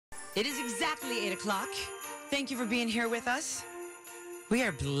It is exactly 8 o'clock. Thank you for being here with us. We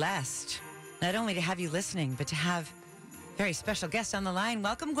are blessed not only to have you listening, but to have very special guests on the line.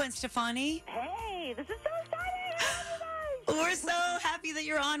 Welcome, Gwen Stefani. Hey, this is so exciting. We're so happy that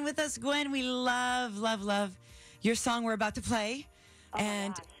you're on with us, Gwen. We love, love, love your song we're about to play. Oh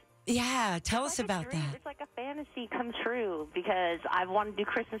and my gosh. yeah, tell us It's like a about dream. that. It's like a fantasy come true because I've wanted to do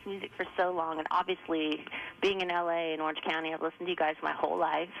Christmas music for so long, and obviously being in LA and Orange County, I've listened to you guys my whole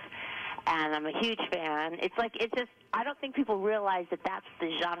life, and I'm a huge fan. It's just I don't think people realize that that's the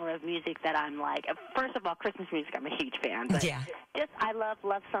genre of music that I'm like. First of all, Christmas music, I'm a huge fan. But Yeah. I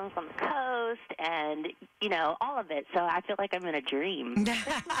love songs on the coast and, all of it. So I feel like I'm in a dream. Snow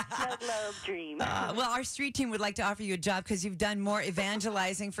globe dream. Well, our street team would like to offer you a job because you've done more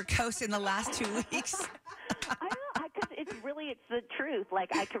evangelizing for Coast in the last 2 weeks. I know, because it's the truth.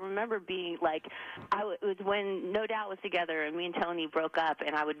 Like, I can remember being, like, it was when No Doubt was together and me and Tony broke up,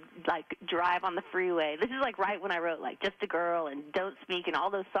 and I would, like, drive on the freeway. This is, like, right when I wrote, like, Just a Girl and Don't Speak and all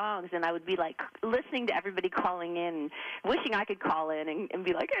those songs, and I would be, like, listening to everybody calling in, wishing I could call in and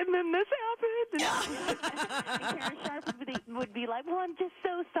be like, and then this happened. And Karen Sharp would be like, well, I'm just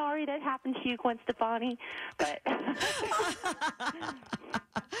so sorry that happened to you, Gwen Stefani. But...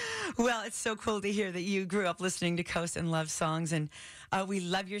 Well, it's so cool to hear that you grew up listening to Coast and love songs, and we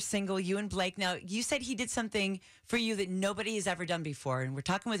love your single, You and Blake. Now, you said he did something for you that nobody has ever done before, and we're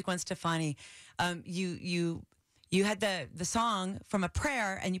talking with Gwen Stefani. You had the song from a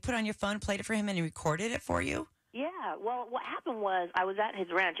prayer, and you put it on your phone, played it for him, and he recorded it for you? Yeah, well, what happened was I was at his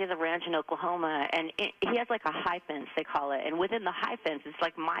ranch. He has a ranch in Oklahoma, and he has like a high fence, they call it. And within the high fence, it's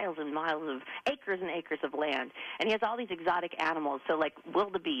like miles and miles of acres and acres of land. And he has all these exotic animals, so like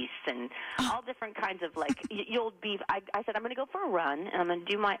wildebeest and all different kinds of like you'll beef. I said, I'm going to go for a run, and I'm going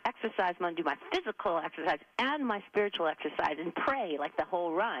to do my exercise. I'm going to do my physical exercise and my spiritual exercise and pray like the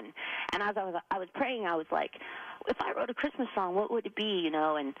whole run. And as I was praying, I was like, if I wrote a Christmas song, what would it be,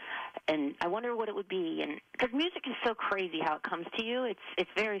 And I wonder what it would be. And because music is so crazy how it comes to you, it's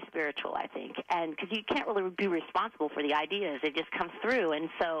very spiritual, I think. And because you can't really be responsible for the ideas, it just comes through. And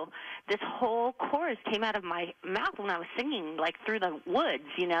so this whole chorus came out of my mouth when I was singing, like through the woods,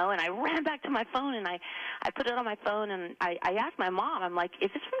 And I ran back to my phone, and I put it on my phone, and I asked my mom, I'm like, is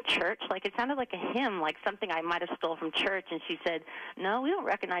this from church? Like, it sounded like a hymn, like something I might have stole from church. And she said, no, we don't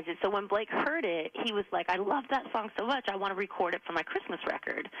recognize it. So when Blake heard it, he was like, I love that song so much, I want to record it for my Christmas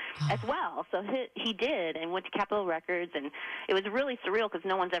record as well. So he did, and went to Capitol Records, and it was really surreal because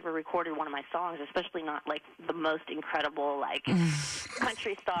no one's ever recorded one of my songs, especially not like the most incredible like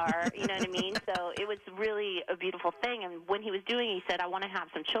country star, you know what I mean? So it was really a beautiful thing. And when he was doing it, he said, I want to have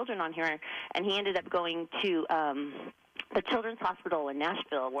some children on here, and he ended up going to the Children's Hospital in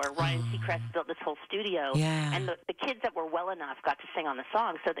Nashville, where Ryan Seacrest built this whole studio. Yeah. And the kids that were well enough got to sing on the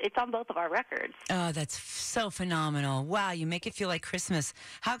song. So it's on both of our records. Oh, that's so phenomenal. Wow, you make it feel like Christmas.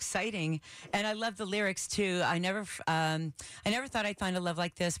 How exciting. And I love the lyrics, too. I never thought I'd find a love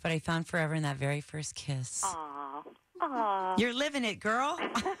like this, but I found forever in that very first kiss. Aww. Aww. You're living it, girl.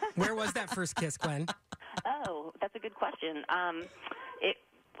 Where was that first kiss, Gwen? Oh, that's a good question.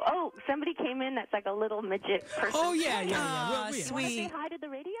 Somebody came in that's like a little midget person. Oh, yeah. Aw, We- sweet. Want to say hi to the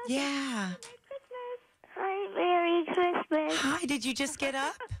radio? Yeah. Merry Christmas. Hi, did you just get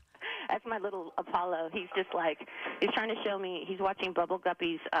up? That's my little Apollo. He's just like, he's trying to show me, he's watching Bubble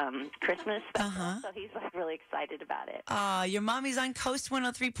Guppy's Christmas special, so he's like really excited about it. Your mommy's on Coast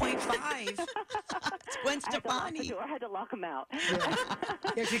 103.5. It's Gwen Stefani. I had to lock him out.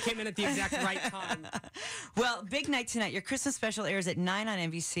 Yeah, she came in at the exact right time. Well, big night tonight. Your Christmas special airs at 9 on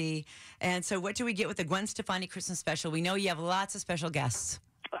NBC. And so what do we get with the Gwen Stefani Christmas special? We know you have lots of special guests.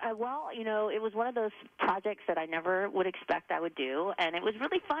 Well, it was one of those projects that I never would expect I would do, and it was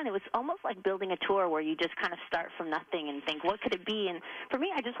really fun. It was almost like building a tour where you just kind of start from nothing and think, what could it be? And for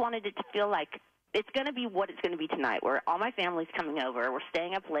me, I just wanted it to feel like it's going to be what it's going to be tonight, where all my family's coming over. We're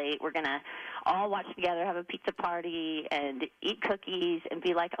staying up late. We're going to all watch together, have a pizza party, and eat cookies, and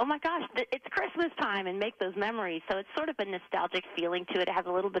be like, oh, my gosh, it's Christmas time, and make those memories. So it's sort of a nostalgic feeling to it. It has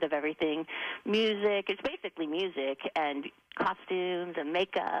a little bit of everything. Music. It's basically music and costumes and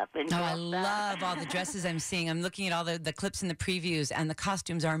makeup. And I love all the dresses I'm seeing. I'm looking at all the clips and the previews, and the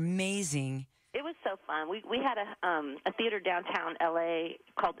costumes are amazing. It was so fun. We had a theater downtown L.A.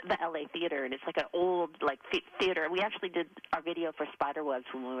 called the L.A. Theater, and it's like an old theater. We actually did our video for Spiderwebs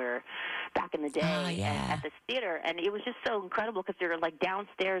when we were back in the day at this theater, and it was just so incredible because they're like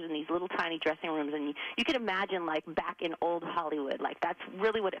downstairs in these little tiny dressing rooms, and you could imagine like back in old Hollywood. Like that's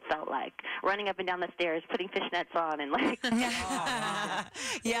really what it felt like, running up and down the stairs, putting fishnets on, and like.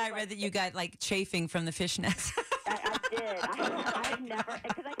 Yeah, I read that you got like chafing from the fishnets. I did. I never,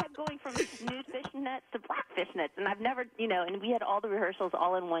 because I kept going from nude fishnets to black fishnets, and I've never, and we had all the rehearsals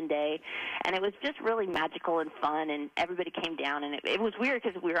all in one day, and it was just really magical and fun, and everybody came down, and it was weird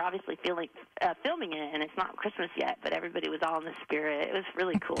because we were obviously filming it, and it's not Christmas yet, but everybody was all in the spirit. It was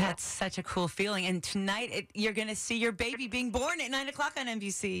really cool. That's such a cool feeling. And tonight, you're going to see your baby being born at 9 o'clock on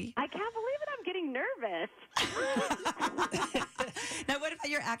NBC. I can't believe it. I'm getting nervous. Now, what about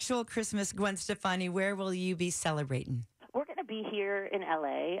your actual Christmas, Gwen Stefani? Where will you be celebrating? We're going to be here in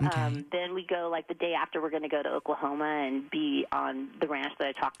L.A. Okay. Then we go, the day after, we're going to go to Oklahoma and be on the ranch that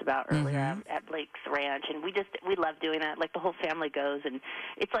I talked about earlier at Blake's Ranch. And we love doing that. The whole family goes. And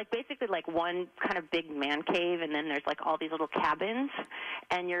it's, basically, one kind of big man cave, and then there's, all these little cabins.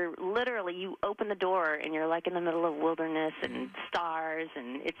 And you're literally, you open the door, and you're, in the middle of wilderness and stars.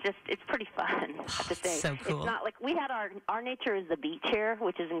 And it's pretty fun, I have to say. So cool. It's not we had our nature is the beach here,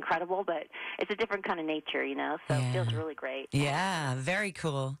 which is incredible, but it's a different kind of nature, so it feels really great. Yeah, very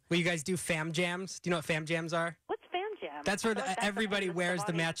cool. Will you guys do fam jams? Do you know what fam jams are? What's fam jam? That's where everybody wears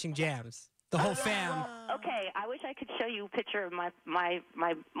the matching jams. The whole fam. Okay, I wish I could show you a picture of my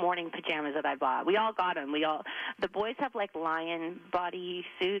morning pajamas that I bought. We all got them. The boys have lion body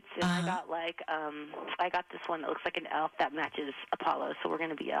suits, and I got I got this one that looks like an elf that matches Apollo. So we're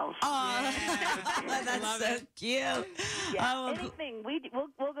gonna be elves. Oh, that's so cute. Yeah, Oh, anything.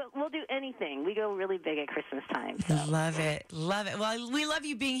 We'll do anything. We go really big at Christmas time. So. Love it. Well, we love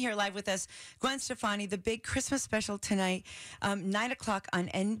you being here live with us. Gwen Stefani, the big Christmas special tonight, 9 o'clock on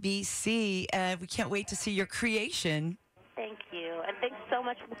NBC. We can't wait to see your creation. Thank you. And thanks so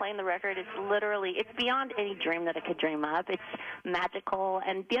much for playing the record. It's beyond any dream that I could dream up. It's magical.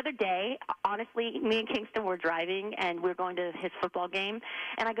 And the other day, honestly, me and Kingston were driving, and we were going to his football game.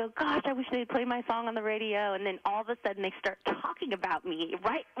 And I go, gosh, I wish they'd play my song on the radio. And then all of a sudden, they start talking about me,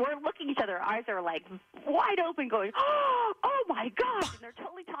 right? We're looking at each other. Our eyes are, wide open going, oh, my gosh. And they're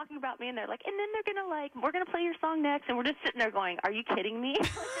totally talking about me. And they're and then they're going to, we're going to play your song next. And we're just sitting there going, are you kidding me?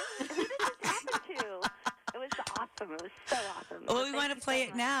 Who did this happen to? It was awesome. It was so awesome. Well, we want to play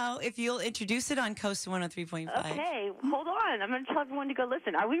it now. If you'll introduce it on Coast 103.5. Okay, hold on. I'm going to tell everyone to go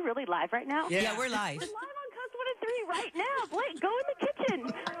listen. Are we really live right now? Yeah, we're live. We're live on Coast 103 right now. Blake, go in the kitchen.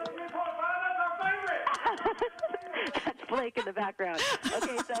 That's Blake in the background.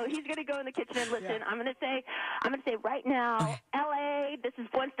 Okay, so he's going to go in the kitchen and listen. Yeah. I'm going to say right now, LA, this is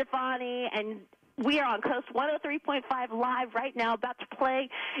Gwen Stefani, and we are on Coast 103.5 live right now, about to play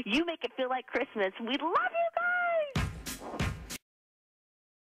You Make It Feel Like Christmas. We love you.